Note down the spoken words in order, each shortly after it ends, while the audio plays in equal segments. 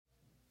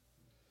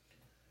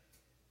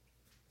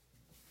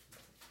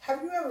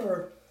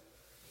ever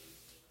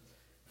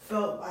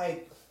felt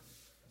like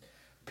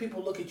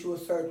people look at you a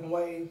certain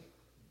way,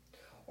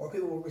 or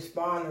people will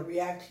respond or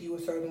react to you a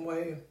certain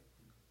way,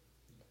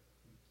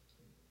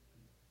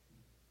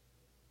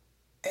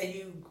 and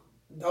you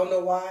don't know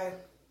why?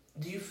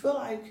 Do you feel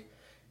like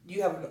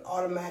you have an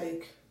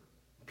automatic,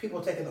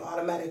 people take an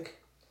automatic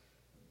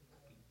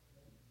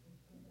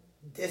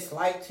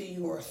dislike to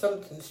you or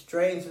something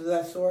strange of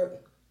that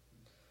sort?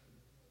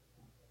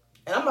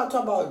 And I'm not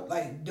talking about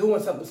like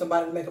doing something to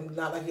somebody to make them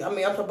not like you. I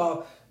mean, I'm talking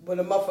about when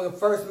a motherfucker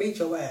first meets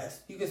your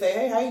ass. You can say,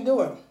 hey, how you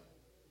doing?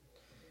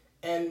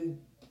 And,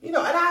 you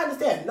know, and I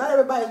understand, not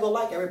everybody's going to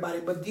like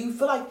everybody, but do you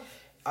feel like,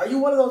 are you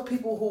one of those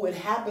people who it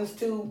happens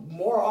to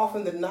more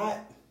often than not?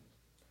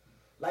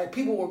 Like,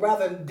 people would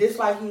rather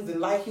dislike you than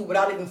like you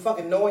without even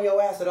fucking knowing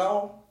your ass at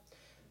all?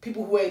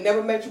 People who ain't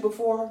never met you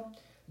before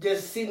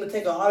just seem to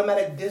take an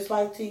automatic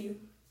dislike to you?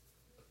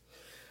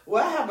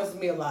 Well, that happens to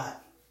me a lot.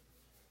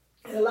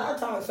 And a lot of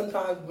times,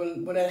 sometimes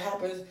when that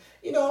happens,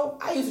 you know,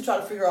 I used to try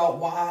to figure out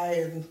why,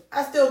 and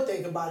I still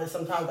think about it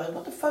sometimes. Like,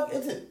 what the fuck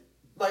is it?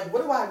 Like,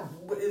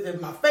 is it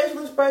my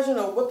facial expression,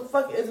 or what the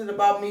fuck is it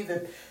about me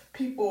that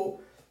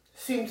people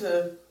seem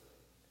to,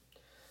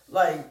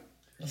 like,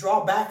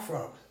 draw back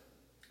from?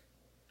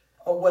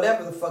 Or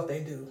whatever the fuck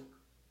they do.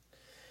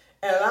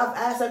 And I've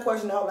asked that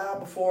question out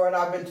loud before, and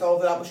I've been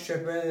told that I was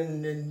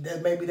tripping, and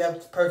that maybe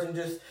that person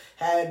just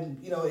had,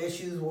 you know,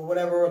 issues or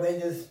whatever, or they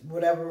just,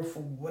 whatever, for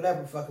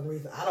whatever fucking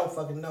reason. I don't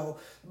fucking know.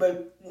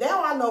 But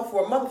now I know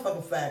for a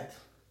motherfucking fact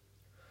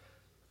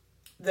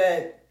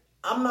that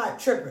I'm not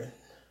tripping.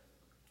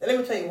 And let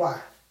me tell you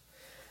why.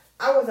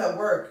 I was at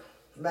work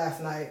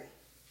last night,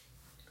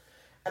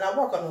 and I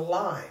work on a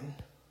line.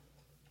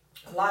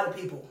 A lot of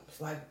people.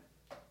 It's like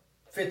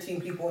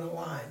 15 people in a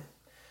line.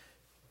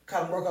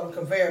 Kind of work on a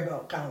conveyor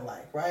belt, kind of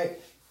like, right?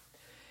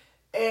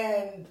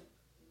 And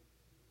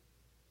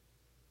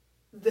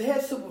the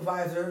head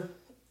supervisor,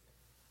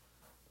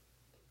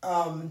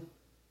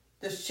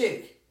 this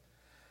chick,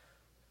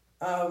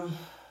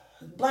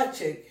 black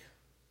chick,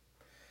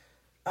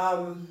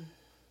 came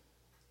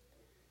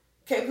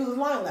through the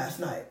line last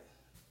night.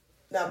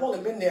 Now, I've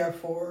only been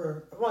at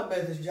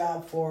this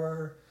job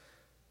for,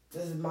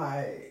 this is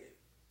my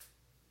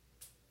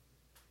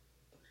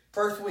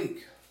first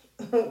week.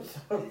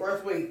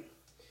 First week.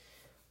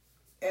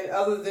 And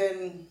other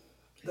than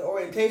the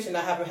orientation,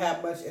 I haven't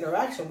had much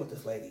interaction with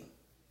this lady.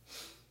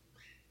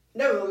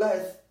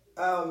 Nevertheless,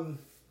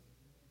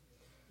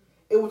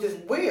 it was just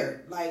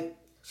weird. Like,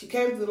 she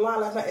came through the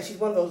line last night, and she's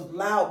one of those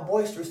loud,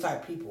 boisterous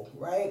type people,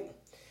 right?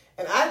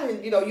 And I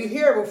didn't, you know, you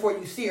hear her before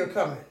you see her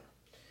coming.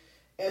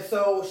 And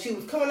so she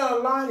was coming out of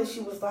the line, and she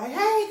was like,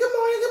 hey, good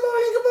morning, good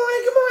morning, good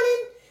morning, good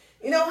morning.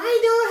 You know, how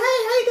you doing? Hey,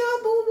 how you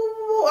doing? Boo, boo,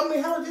 boo, boo. I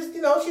mean, how just,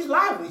 you know, she's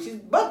lively. She's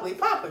bubbly,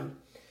 popping.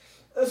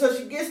 And so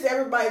she gets to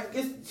everybody.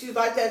 She's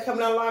like that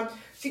coming out of the line.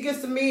 She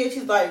gets to me, and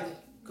she's like,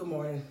 good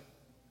morning.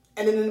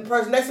 And then the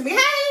person next to me, hey,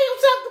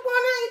 what's up? Good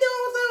morning. How you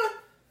doing? What's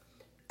up?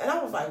 And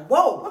I was like,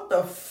 whoa, what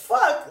the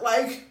fuck?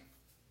 Like,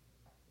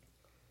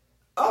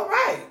 all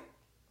right.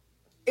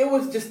 It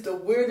was just the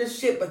weirdest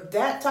shit, but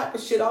that type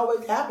of shit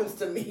always happens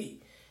to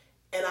me.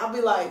 And I'll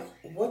be like,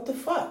 what the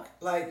fuck?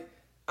 Like,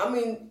 I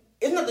mean,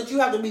 it's not that you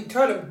have to be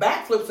turning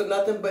backflips or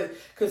nothing, but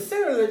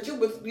considering that you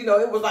was, you know,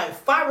 it was like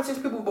 5 or 6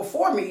 people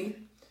before me,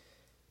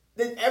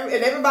 and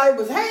everybody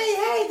was,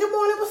 hey, good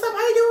morning, what's up, how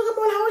you doing, good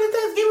morning, how was your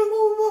Thanksgiving,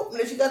 woo, woo, woo. And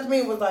then she got to me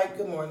and was like,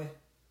 good morning.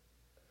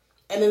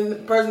 And then the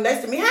person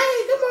next to me,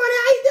 hey, good morning,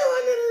 how you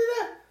doing, da, da,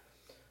 da.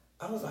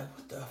 I was like,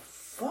 what the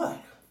fuck?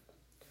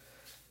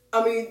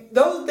 I mean,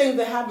 those are things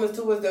that happens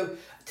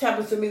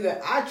to me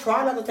that I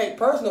try not to take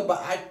personal,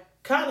 but I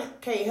kind of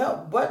can't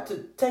help but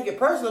to take it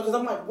personal, because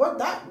I'm like, what?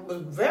 That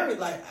was very,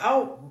 like,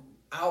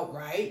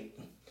 outright.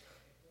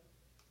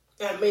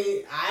 I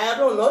mean, I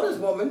don't know this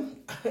woman.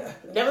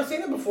 Never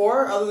seen her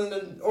before, other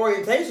than the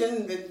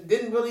orientation.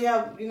 Didn't really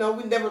have, you know,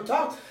 we never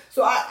talked.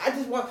 So I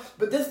just want,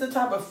 but this is the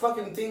type of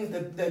fucking things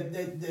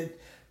that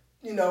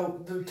you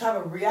know, the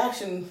type of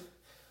reaction,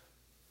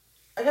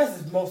 I guess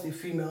it's mostly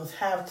females,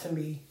 have to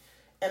me.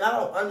 And I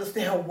don't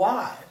understand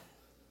why.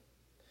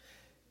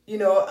 You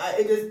know,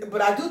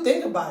 but I do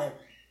think about it.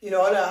 You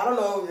know, and I don't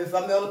know if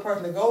I'm the only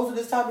person that goes through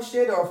this type of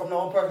shit, or if I'm the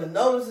only person that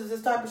notices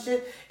this type of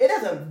shit. It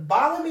doesn't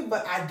bother me,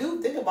 but I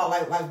do think about,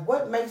 like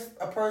what makes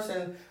a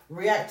person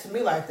react to me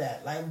like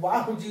that? Like,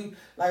 why would you,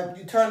 like,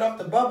 you turn off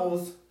the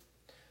bubbles,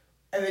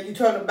 and then you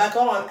turn them back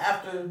on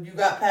after you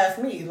got past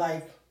me?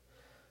 Like,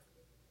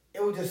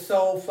 it was just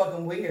so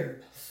fucking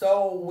weird.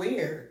 So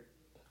weird.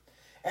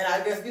 And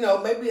I guess, you know,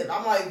 maybe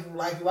I'm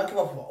like, do I give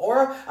off an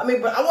aura? I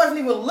mean, but I wasn't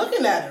even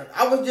looking at her.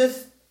 I was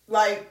just,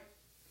 like,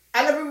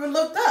 I never even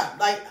looked up.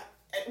 Like,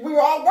 we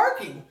were all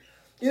working.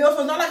 You know, so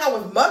it's not like I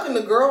was mugging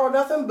the girl or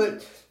nothing,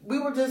 but we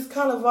were just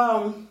kind of,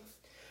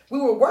 we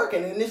were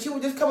working. And then she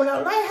was just coming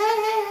out like,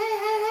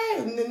 hey.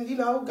 And then, you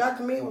know, got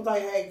to me and was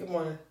like, hey, good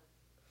morning.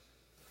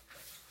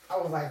 I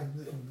was like,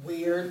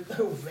 weird,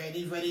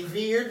 very, very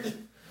weird.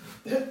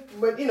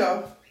 But, you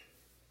know,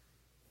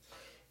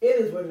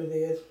 it is what it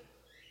is.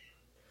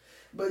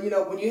 But,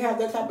 when you have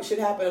that type of shit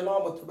happen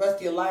along with the rest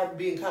of your life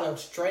being kind of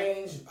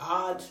strange,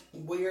 odd,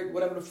 weird,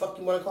 whatever the fuck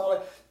you want to call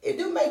it, it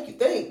do make you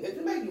think. It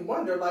do make you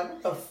wonder, like,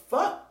 what the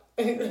fuck?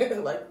 Like,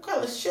 what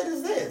kind of shit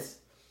is this?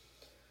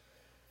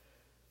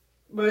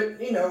 But,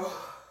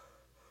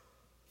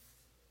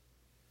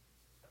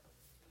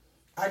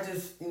 I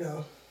just,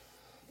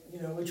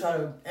 we try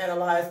to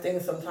analyze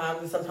things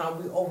sometimes, and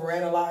sometimes we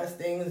overanalyze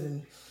things,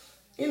 and,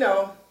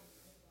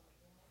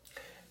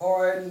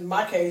 or in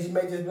my case, you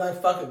may just be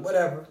like, fuck it,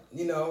 whatever.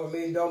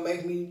 Don't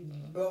make me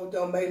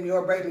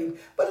or break me.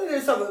 But it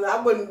is something that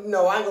I wouldn't,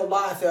 I ain't gonna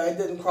lie, so it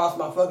didn't cross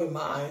my fucking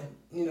mind.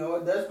 It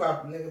does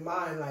cross my nigga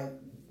mind, like,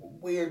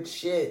 weird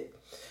shit.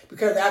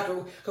 Because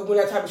when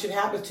that type of shit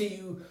happens to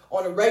you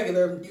on a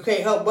regular, you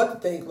can't help but to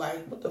think,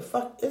 like, what the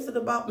fuck is it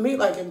about me?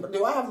 Like,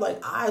 do I have,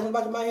 like, eyes in the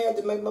back of my head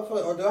that make my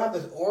fucking, or do I have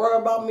this aura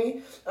about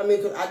me? I mean,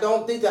 because I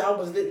don't think that I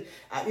was, like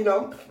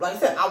I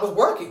said, I was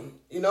working.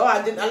 I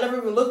never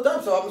even looked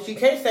up, so, I mean, she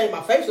can't say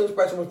my facial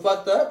expression was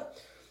fucked up.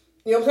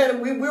 You know what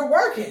I'm saying? We're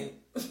working.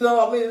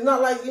 So, I mean, it's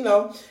not like,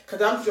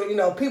 because I'm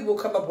sure, people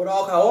come up with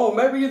all kinds, oh,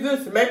 maybe you're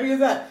this, maybe you're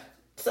that.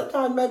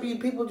 Sometimes maybe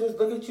people just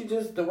look at you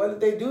just the way that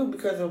they do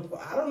because of,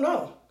 I don't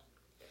know.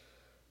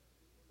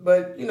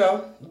 But, and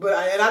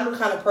I'm the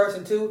kind of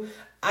person, too,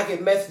 I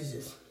get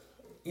messages.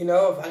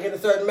 If I get a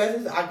certain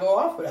message, I go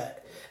off of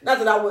that. Not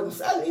that I wouldn't,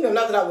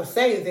 not that I would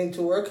say anything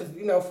to her, because,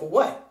 for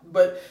what?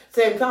 But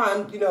same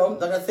time,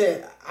 like I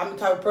said, I'm the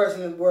type of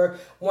person where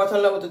once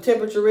I know what the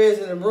temperature is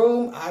in the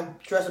room, I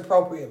dress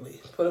appropriately.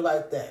 Put it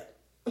like that.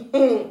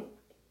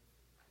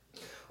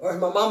 Or as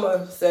my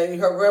mama said,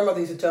 her grandmother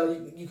used to tell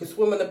you, you can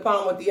swim in the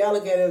pond with the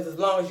alligators as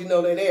long as you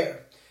know they're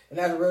there. And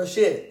that's real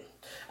shit.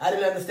 I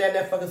didn't understand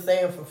that fucking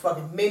saying for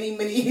fucking many,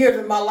 many years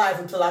in my life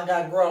until I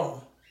got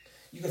grown.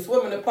 You can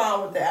swim in the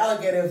pond with the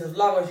alligators as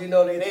long as you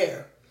know they're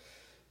there.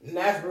 And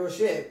that's real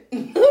shit.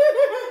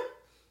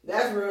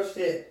 That's real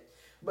shit.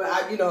 But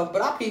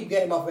I peep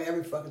game off of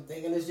every fucking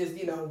thing. And it's just,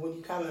 when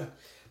you kind of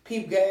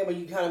peep game and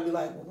you kind of be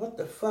like, well, what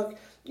the fuck?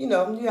 You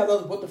have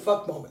those what the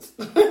fuck moments.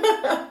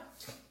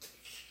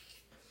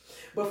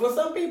 But for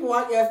some people,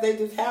 I guess they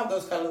just have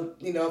those kind of,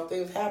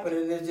 things happen.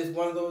 And it's just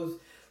one of those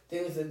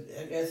things that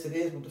I guess it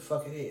is what the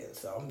fuck it is.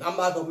 So I'm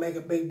not going to make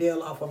a big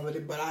deal off of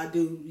it. But I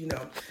do,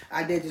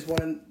 I did just want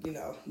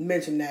to,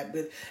 mention that.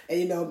 But,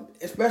 and,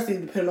 especially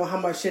depending on how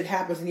much shit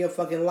happens in your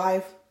fucking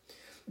life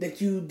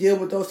that you deal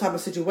with those type of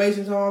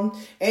situations on.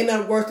 Ain't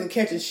nothing worse than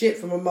catching shit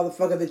from a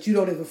motherfucker that you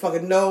don't even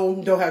fucking know,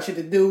 don't have shit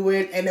to do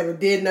with, and never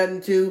did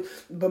nothing to,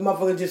 but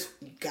motherfucker just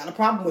got a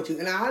problem with you.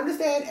 And I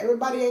understand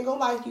everybody ain't gonna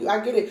like you. I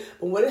get it.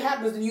 But when it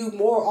happens to you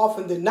more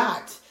often than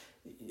not,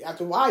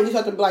 after a while, you just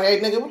have to be like,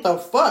 hey, nigga, what the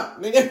fuck,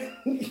 nigga?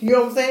 You know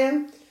what I'm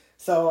saying?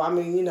 So, I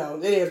mean,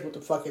 it is what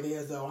the fuck it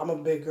is, though. I'm a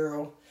big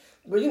girl.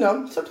 But,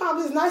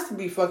 sometimes it's nice to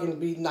be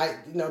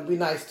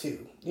nice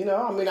too.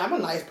 I'm a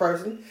nice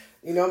person.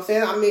 You know what I'm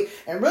saying? I mean,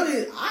 and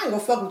really, I ain't gonna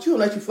fuck with you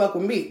unless you fuck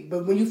with me.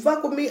 But when you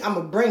fuck with me, I'm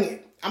gonna bring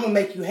it. I'm gonna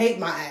make you hate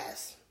my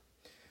ass.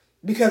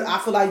 Because I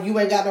feel like you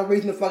ain't got no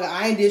reason to fucking,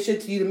 I ain't did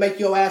shit to you to make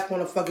your ass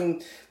want to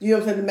fucking, you know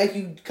what I'm saying, to make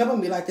you come with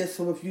me like this.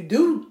 So if you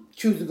do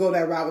choose to go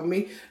that route with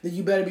me, then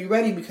you better be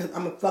ready because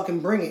I'm gonna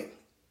fucking bring it.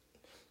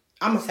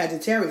 I'm a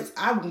Sagittarius.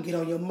 I can get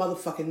on your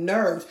motherfucking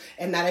nerves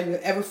and not even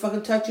ever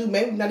fucking touch you.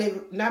 Maybe not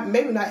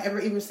ever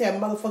even say a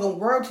motherfucking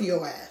word to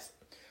your ass.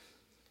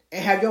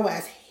 And have your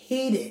ass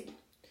heated.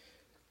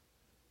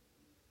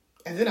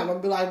 And then I'm gonna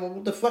be like, well,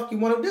 what the fuck you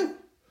want to do?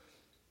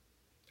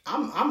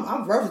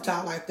 I'm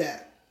versatile like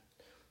that.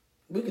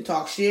 We can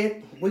talk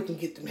shit. We can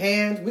get them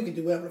hands. We can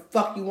do whatever the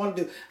fuck you want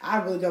to do.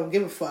 I really don't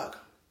give a fuck.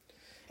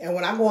 And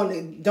when I go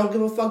into don't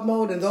give a fuck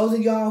mode, and those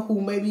of y'all who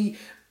maybe,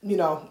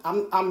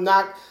 I'm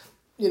not,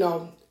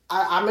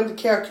 I'm into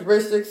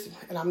characteristics,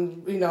 and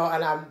I'm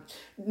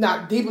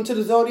not deep into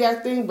the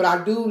zodiac thing, but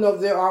I do know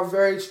there are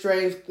very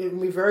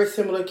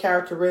similar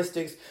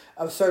characteristics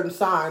of certain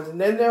signs,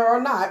 and then there are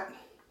not.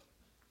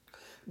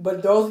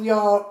 But those of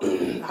y'all,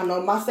 I know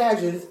my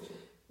Sagittarius,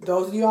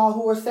 those of y'all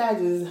who are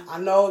Sagittarius, I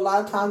know a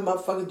lot of times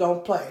motherfuckers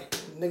don't play.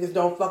 Niggas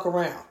don't fuck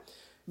around.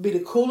 Be the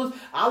coolest.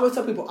 I always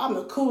tell people, I'm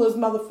the coolest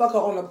motherfucker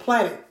on the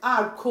planet.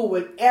 I'm cool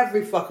with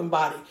every fucking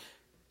body.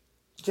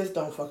 Just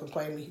don't fucking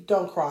play me.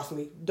 Don't cross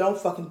me. Don't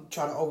fucking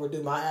try to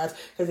overdo my ass.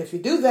 Because if you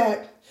do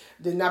that,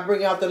 then I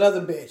bring out that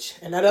other bitch.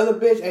 And that other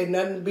bitch ain't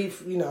nothing to be,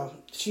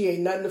 she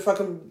ain't nothing to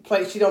fucking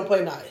play. She don't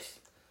play nice.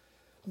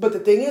 But the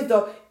thing is,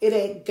 though, it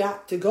ain't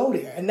got to go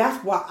there. And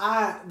that's why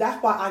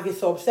I get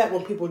so upset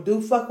when people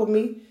do fuck with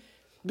me.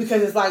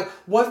 Because it's like,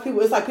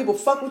 people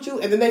fuck with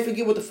you and then they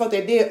forget what the fuck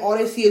they did. All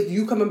they see is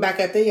you coming back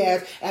at their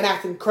ass and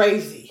acting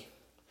crazy.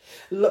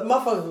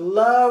 Motherfuckers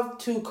love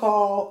to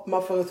call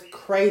motherfuckers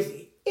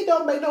crazy. It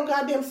don't make no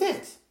goddamn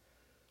sense.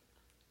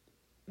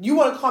 You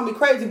want to call me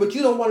crazy, but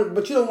you don't want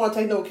to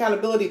take no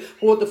accountability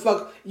for what the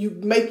fuck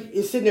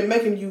is sitting there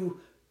making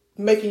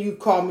you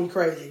call me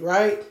crazy,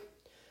 right?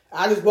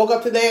 I just woke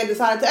up today and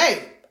decided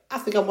I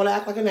think I'm going to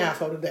act like an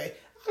asshole today.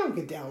 I don't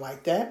get down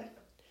like that.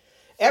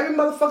 Every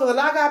motherfucker that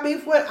I got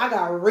beef with, I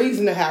got a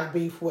reason to have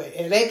beef with.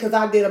 And it ain't because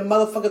I did a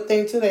motherfucker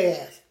thing to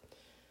their ass.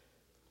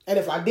 And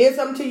if I did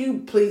something to you,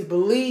 please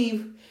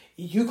believe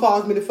you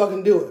caused me to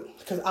fucking do it.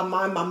 Because I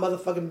mind my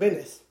motherfucking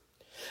business.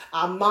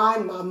 I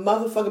mind my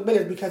motherfucking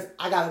business because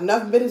I got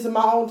enough business of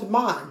my own to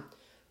mind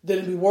than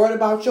to be worried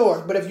about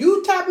yours. But if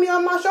you tap me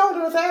on my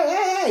shoulder and say,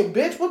 hey,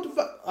 bitch, what the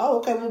fuck? Oh,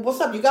 okay, well,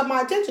 what's up? You got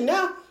my attention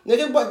now.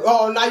 Nigga, but,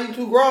 oh, now you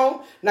too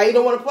grown. Now you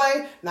don't want to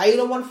play. Now you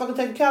don't want to fucking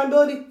take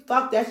accountability.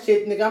 Fuck that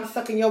shit, nigga. I'm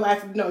sucking your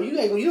ass. No, you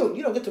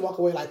don't get to walk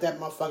away like that,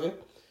 motherfucker.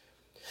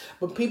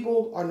 But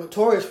people are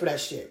notorious for that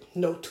shit.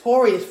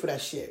 Notorious for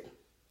that shit.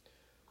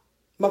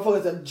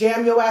 Motherfuckers will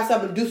jam your ass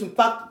up and do some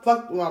fucked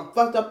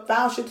up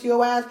foul shit to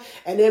your ass.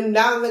 And then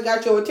now that they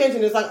got your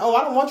attention, it's like, oh,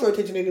 I don't want your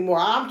attention anymore.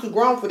 I'm too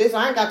grown for this.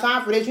 I ain't got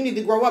time for this. You need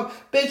to grow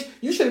up. Bitch,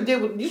 you should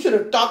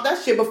have thought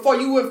that shit before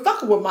you went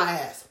fucking with my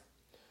ass.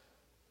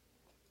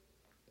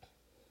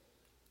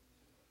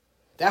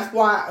 That's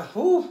why,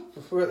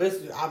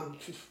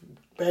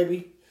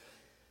 baby.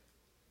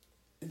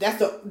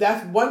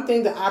 That's one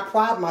thing that I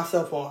pride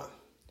myself on.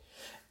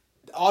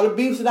 All the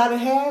beefs that I done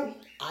had,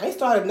 I ain't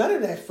started none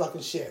of that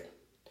fucking shit.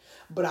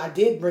 But I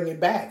did bring it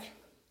back.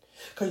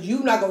 Because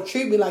you not going to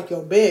treat me like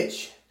your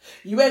bitch.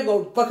 You ain't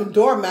going to fucking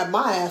doormat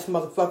my ass,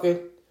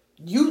 motherfucker.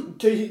 You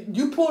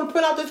pull the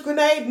pin out this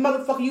grenade,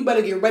 motherfucker, you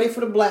better get ready for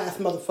the blast,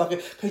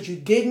 motherfucker. Because you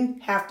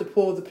didn't have to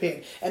pull the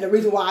pin. And the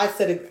reason why I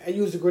said it, I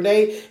used a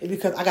grenade is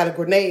because I got a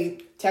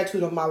grenade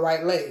tattooed on my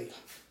right leg.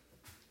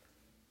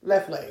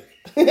 Left leg.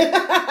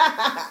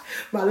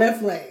 My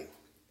left leg.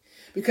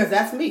 Because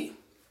that's me.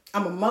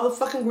 I'm a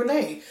motherfucking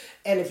grenade.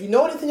 And if you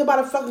know anything about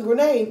a fucking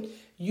grenade,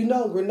 you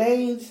know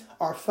grenades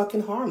are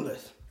fucking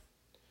harmless.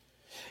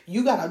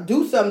 You gotta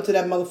do something to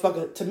that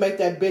motherfucker to make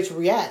that bitch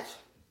react.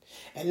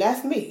 And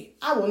that's me.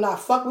 I will not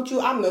fuck with you.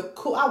 I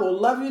will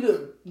love you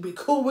to be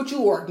cool with you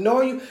or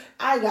ignore you.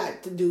 I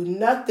got to do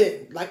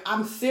nothing. Like,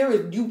 I'm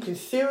serious. You can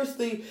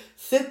seriously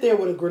sit there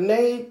with a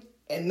grenade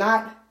and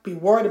not be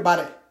worried about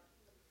it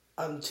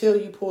until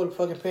you pull the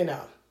fucking pin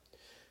out.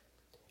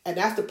 And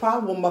that's the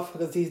problem with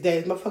motherfuckers these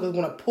days. Motherfuckers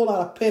want to pull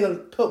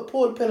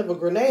the pin of a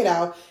grenade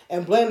out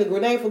and blame the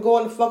grenade for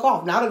going the fuck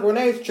off. Now the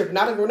grenade's tripping.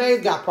 Now the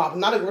grenade's got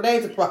problems. Now the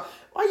grenade's a problem.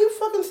 Are you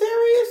fucking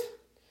serious?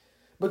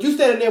 But you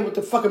standing there with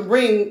the fucking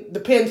ring, the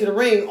pin to the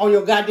ring on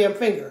your goddamn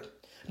finger.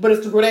 But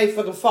it's the grenade's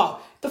fucking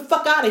fault. The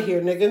fuck out of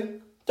here,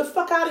 nigga. The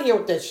fuck out of here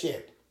with that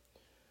shit.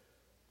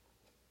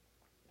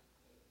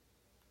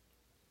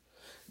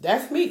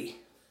 That's me.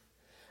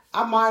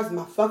 I mind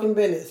my fucking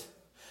business.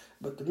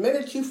 But the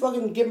minute you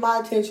fucking get my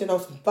attention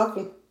on some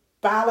fucking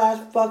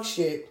foul-ass fuck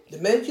shit, the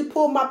minute you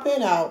pull my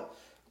pin out,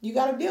 you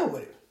gotta deal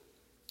with it.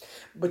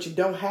 But you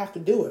don't have to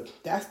do it.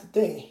 That's the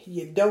thing.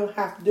 You don't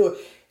have to do it.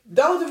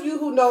 Those of you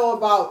who know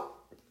about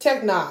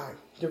Tech Nine,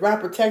 the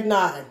rapper Tech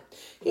Nine,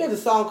 he has a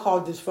song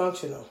called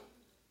Dysfunctional.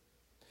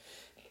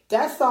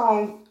 That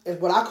song is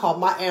what I call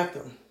my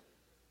anthem.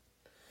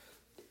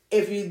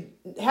 If you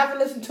haven't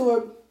listened to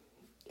it,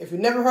 if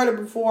you've never heard it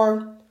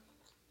before,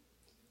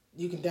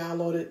 you can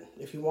download it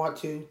if you want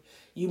to.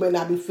 You may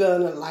not be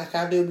feeling it like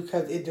I do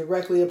because it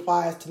directly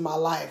applies to my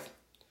life.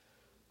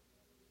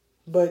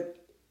 But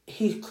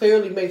he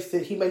clearly makes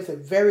it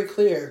very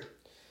clear.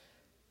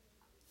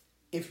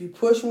 If you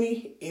push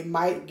me, it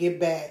might get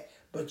bad.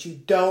 But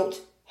you don't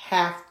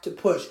have to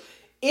push.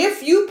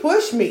 If you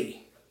push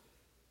me,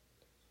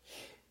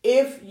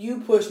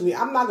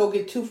 I'm not going to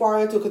get too far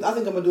into it because I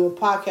think I'm going to do a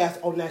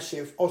podcast on that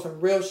shit, on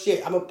some real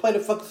shit. I'm going to play the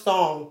fucking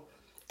song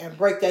and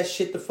break that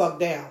shit the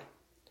fuck down.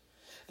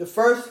 The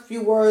first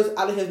few words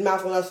out of his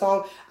mouth on that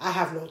song, I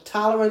have no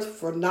tolerance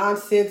for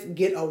nonsense.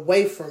 Get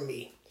away from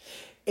me.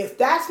 If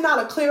that's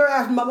not a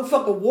clear-ass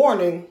motherfucking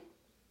warning,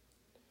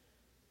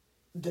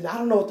 then I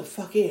don't know what the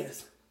fuck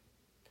is.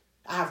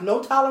 I have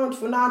no tolerance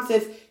for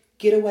nonsense.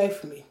 Get away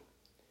from me.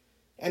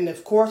 And the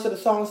chorus of the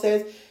song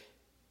says,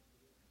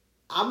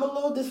 I'm a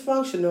little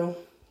dysfunctional,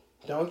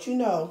 don't you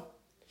know?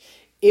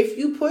 If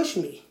you push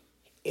me,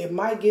 it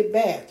might get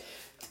bad.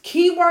 The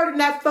key word in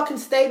that fucking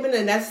statement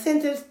and that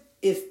sentence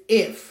is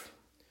if.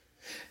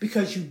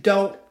 Because you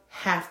don't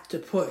have to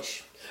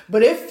push.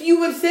 But if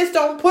you insist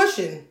on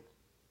pushing,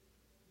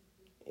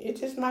 it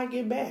just might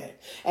get bad.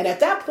 And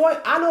at that point,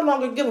 I no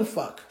longer give a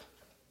fuck.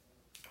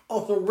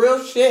 Oh, some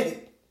real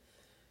shit.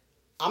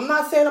 I'm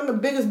not saying I'm the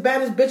biggest,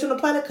 baddest bitch on the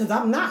planet, because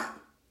I'm not.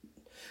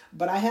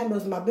 But I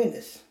handle my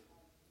business.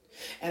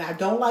 And I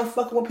don't like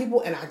fucking with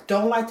people, and I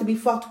don't like to be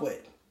fucked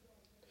with.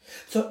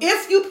 So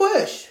if you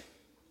push,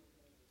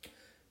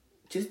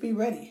 just be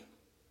ready.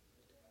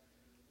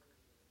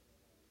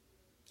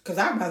 Because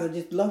I'd rather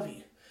just love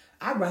you.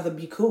 I'd rather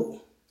be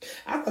cool.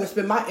 I'd rather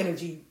spend my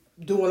energy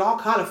doing all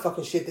kind of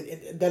fucking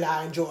shit that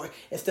I enjoy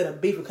instead of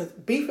beefing. Because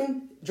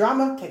beefing,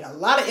 drama, take a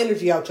lot of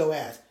energy out your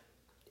ass.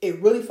 It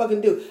really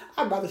fucking do.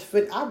 I'd rather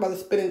spend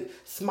it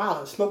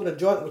smiling, smoking a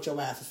joint with your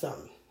ass or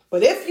something.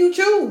 But if you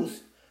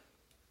choose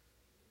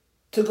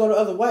to go the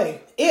other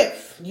way,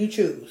 if you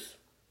choose,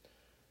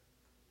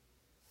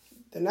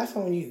 then that's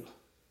on you.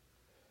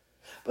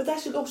 But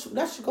that should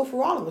go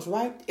for all of us,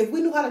 right? If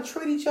we knew how to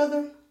treat each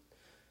other,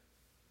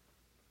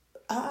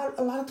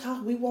 a lot of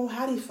times we won't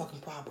have these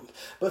fucking problems.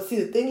 But see,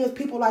 the thing is,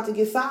 people like to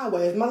get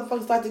sideways.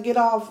 Motherfuckers like to get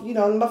off,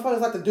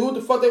 motherfuckers like to do what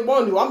the fuck they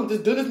want to do. I'm going to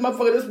just do this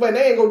motherfucker this way, and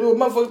they ain't going to do a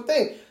motherfucking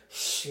thing.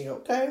 Shit,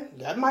 okay,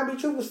 that might be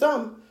true for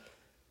some.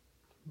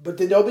 But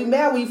then don't be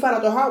mad when you find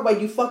out the hard way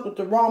you fucked with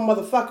the wrong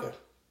motherfucker.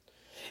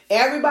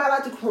 Everybody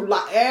like to,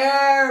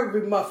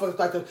 every motherfucker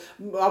like to,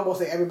 I won't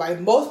say everybody,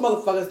 most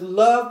motherfuckers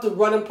love to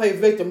run and play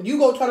victim. You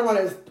go turn around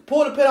and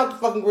pull the pin off the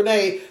fucking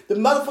grenade, the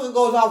motherfucker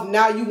goes off,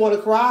 now you want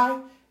to cry?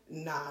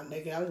 Nah,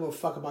 nigga, I don't give a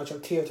fuck about your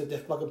tears at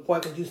this fucking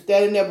point because you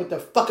standing there with the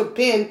fucking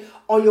pin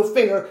on your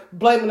finger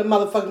blaming the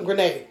motherfucking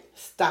grenade.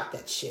 Stop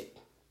that shit.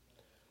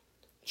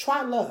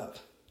 Try love.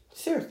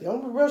 Seriously,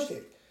 on the real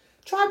shit.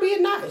 Try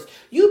being nice.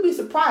 You'd be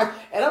surprised.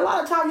 And a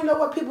lot of times, you know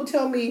what? People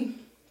tell me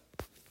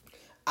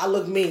I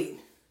look mean.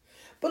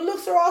 But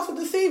looks are also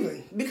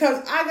deceiving.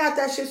 Because I got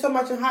that shit so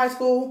much in high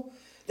school.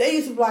 They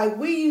used to be like,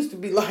 we used to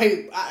be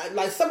like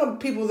some of the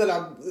people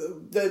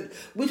that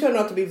we turned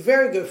out to be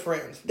very good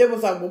friends. They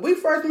was like, when we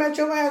first met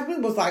your ass, we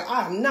was like,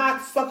 I am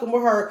not fucking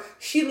with her.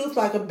 She looks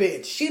like a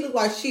bitch. She looks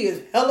like she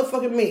is hella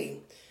fucking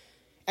mean.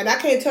 And I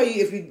can't tell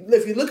you,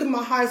 if you look at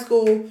my high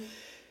school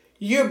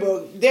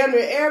yearbook, damn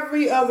near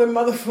every other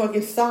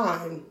motherfucking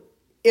sign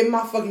in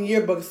my fucking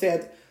yearbook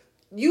said,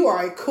 you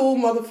are a cool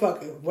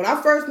motherfucker. When I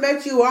first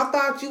met you, I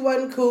thought you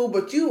wasn't cool,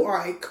 but you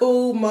are a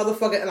cool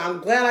motherfucker, and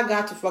I'm glad I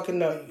got to fucking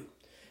know you.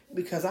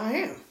 Because I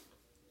am.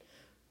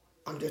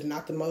 I'm just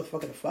not the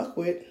motherfucker to fuck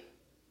with.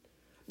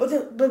 But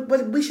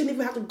we shouldn't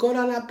even have to go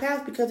down that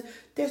path because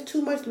there's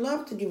too much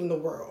love to give in the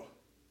world.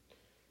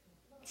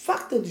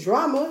 Fuck the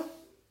drama.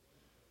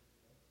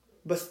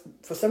 But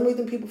for some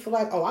reason, people feel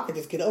like, oh, I can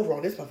just get over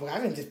on this motherfucker.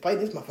 I can just play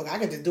this motherfucker. I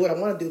can just do what I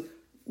want to do.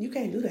 You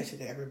can't do that shit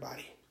to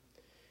everybody.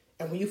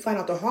 And when you find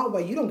out the hard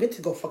way, you don't get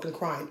to go fucking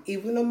crying.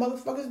 Even though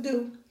motherfuckers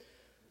do.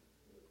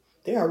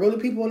 There are really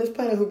people on this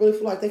planet who really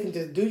feel like they can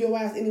just do your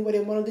ass any way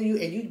they want to do you,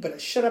 and you better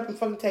shut up and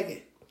fucking take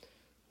it.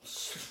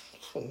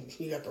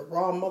 You got the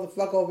wrong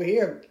motherfucker over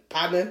here,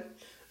 partner.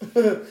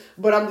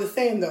 But I'm just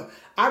saying, though,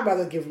 I'd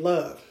rather give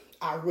love.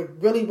 I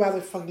would really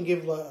rather fucking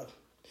give love.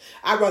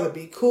 I'd rather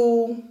be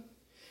cool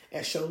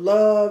and show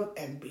love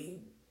and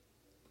be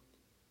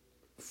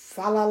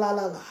fa la la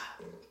la la.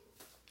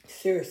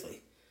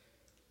 Seriously.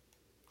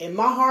 In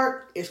my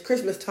heart, it's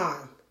Christmas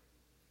time.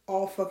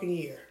 All fucking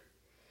year.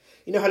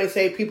 You know how they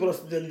say people are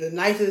the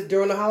nicest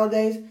during the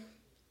holidays?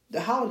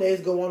 The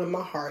holidays go on in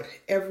my heart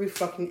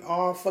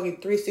all fucking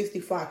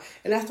 365.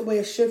 And that's the way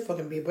it should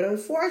fucking be. But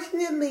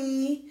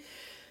unfortunately,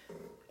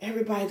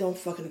 everybody don't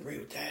fucking agree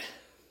with that.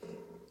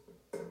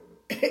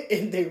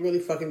 And they really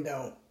fucking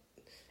don't.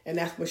 And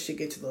that's when shit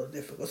gets a little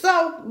difficult.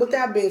 So, with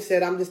that being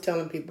said, I'm just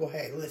telling people,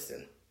 hey,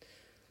 listen.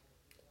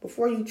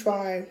 Before you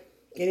try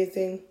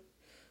anything,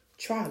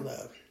 try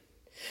love.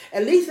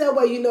 At least that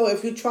way,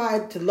 if you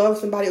tried to love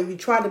somebody or you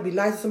tried to be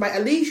nice to somebody,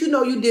 at least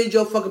you did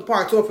your fucking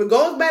part. So if it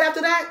goes bad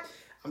after that,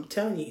 I'm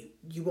telling you,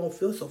 you won't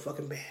feel so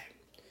fucking bad.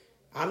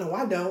 I know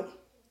I don't.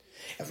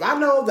 If I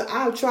know that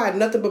I've tried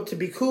nothing but to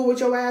be cool with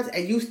your ass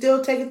and you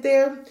still take it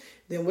there,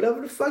 then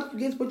whatever the fuck you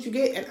get is what you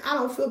get. And I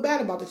don't feel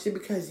bad about this shit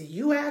because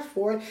you asked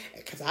for it.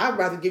 Because I'd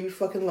rather give you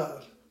fucking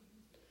love.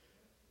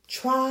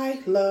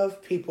 Try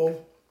love,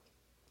 people.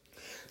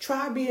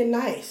 Try being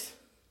nice.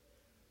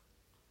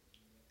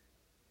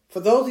 For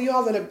those of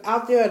y'all that are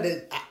out there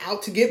that are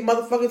out to get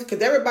motherfuckers,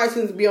 because everybody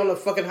seems to be on the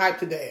fucking hype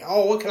today.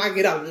 Oh, what can I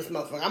get out of this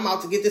motherfucker? I'm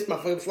out to get this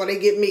motherfucker before they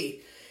get me.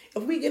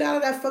 If we get out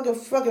of that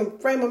fucking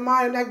frame of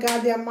mind and that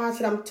goddamn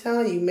mindset, I'm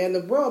telling you, man,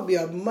 the world will be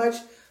a much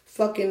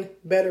fucking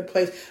better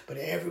place. But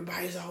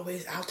everybody's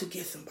always out to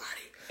get somebody.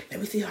 Let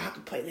me see how I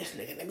can play this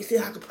nigga. Let me see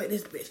how I can play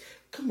this bitch.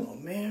 Come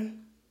on, man.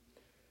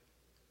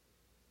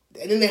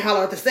 And then they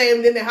holler at the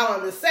same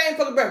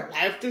fucking breath.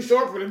 Life's too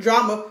short for the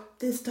drama.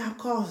 Then stop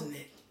causing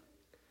it.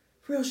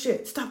 Real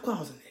shit. Stop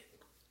causing it.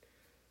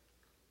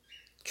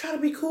 Try to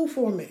be cool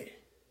for a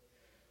minute.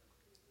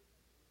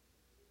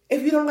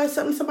 If you don't like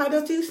something somebody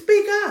does to you,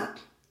 speak up.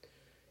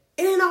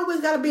 It ain't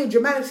always got to be a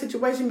dramatic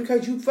situation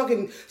because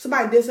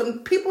somebody did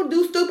something. People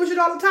do stupid shit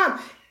all the time.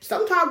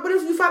 Sometimes, what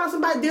if you find out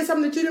somebody did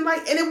something that you didn't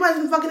like and it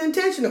wasn't fucking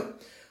intentional?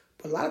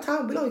 But a lot of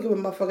times, we don't give a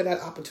motherfucker that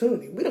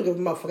opportunity. We don't give a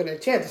motherfucker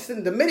that chance. The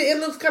minute it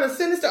looks kind of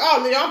sinister,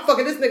 oh, nigga, I'm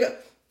fucking this nigga.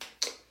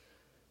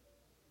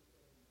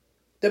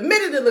 The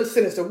minute it looks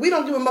sinister, we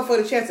don't give a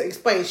motherfucker a chance to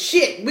explain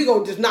shit. We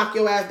gonna just knock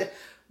your ass down.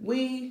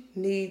 We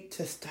need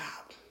to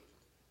stop.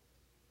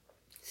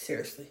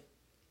 Seriously.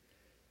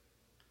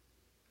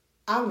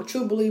 I'm a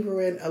true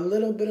believer in a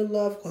little bit of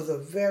love goes a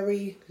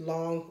very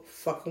long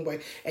fucking way.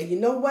 And you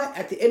know what?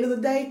 At the end of the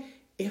day,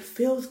 it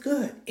feels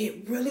good.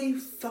 It really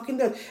fucking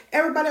does.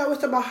 Everybody always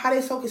talk about how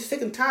they so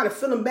sick and tired of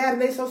feeling bad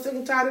and they so sick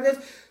and tired of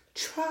this.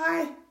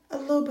 Try a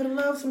little bit of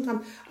love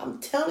sometimes. I'm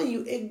telling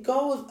you, it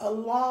goes a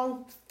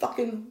long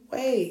fucking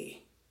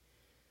way.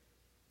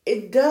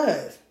 It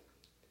does.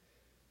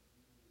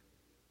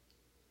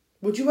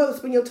 Would you rather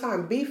spend your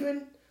time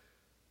beefing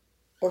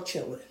or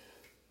chilling?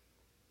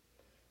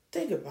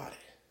 Think about it.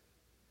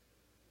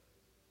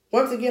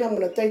 Once again, I'm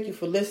going to thank you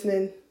for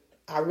listening.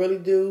 I really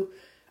do.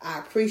 I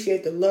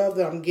appreciate the love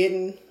that I'm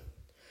getting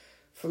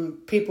from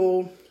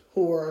people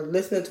who are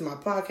listening to my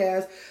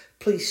podcast.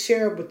 Please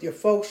share it with your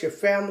folks, your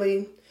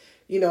family.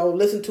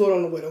 Listen to it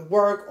on the way to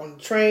work, on the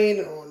train,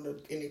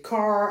 in your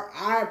car.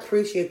 I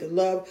appreciate the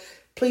love.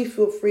 Please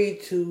feel free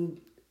to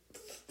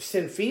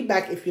send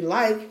feedback if you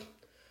like.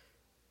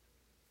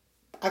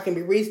 I can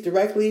be reached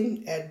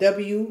directly at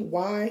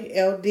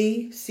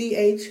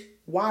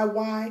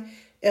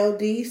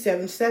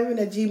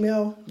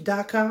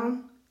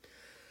wyldcyyyld77@gmail.com.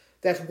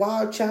 That's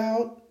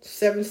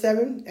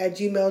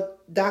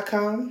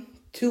wildchild77@gmail.com.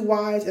 2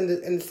 Y's in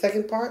the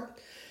second part.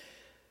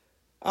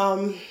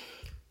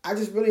 I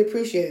just really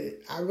appreciate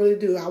it. I really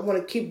do. I want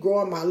to keep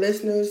growing my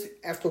listeners.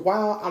 After a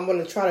while, I'm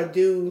going to try to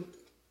do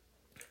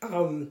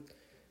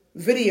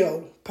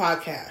video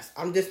podcasts.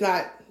 I'm just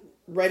not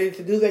ready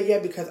to do that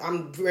yet because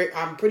I'm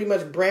pretty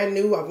much brand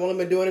new. I've only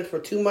been doing it for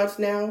 2 months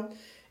now.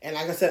 And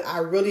like I said, I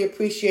really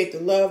appreciate the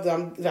love that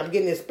I'm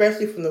getting,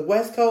 especially from the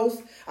West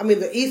Coast. I mean,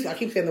 the East. I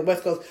keep saying the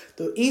West Coast.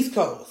 The East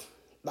Coast.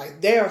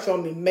 Like, they are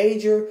showing me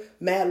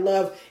mad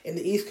love in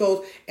the East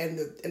Coast and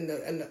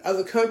the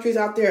other countries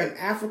out there in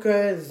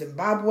Africa and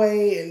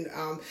Zimbabwe and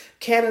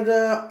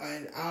Canada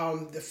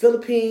and the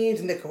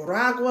Philippines,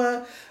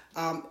 Nicaragua,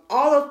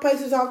 all those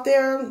places out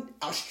there.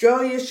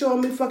 Australia is showing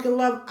me fucking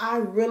love. I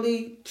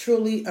really,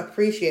 truly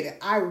appreciate it.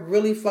 I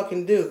really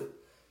fucking do.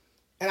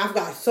 And I've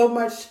got so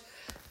much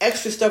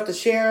extra stuff to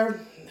share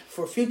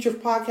for future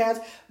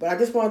podcasts, but I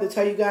just wanted to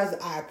tell you guys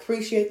that I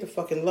appreciate the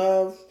fucking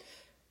love.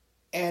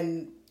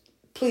 And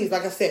please,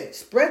 like I said,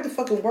 spread the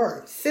fucking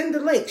word. Send the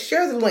link.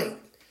 Share the link.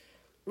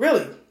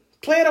 Really.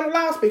 Play it on a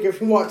loudspeaker if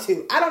you want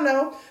to. I don't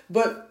know.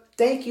 But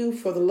thank you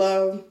for the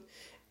love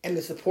and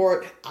the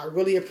support. I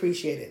really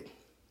appreciate it.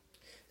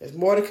 There's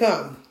more to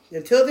come.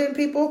 Until then,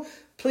 people,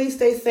 please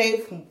stay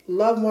safe.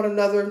 Love one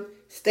another.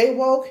 Stay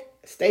woke.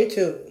 Stay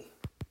tuned.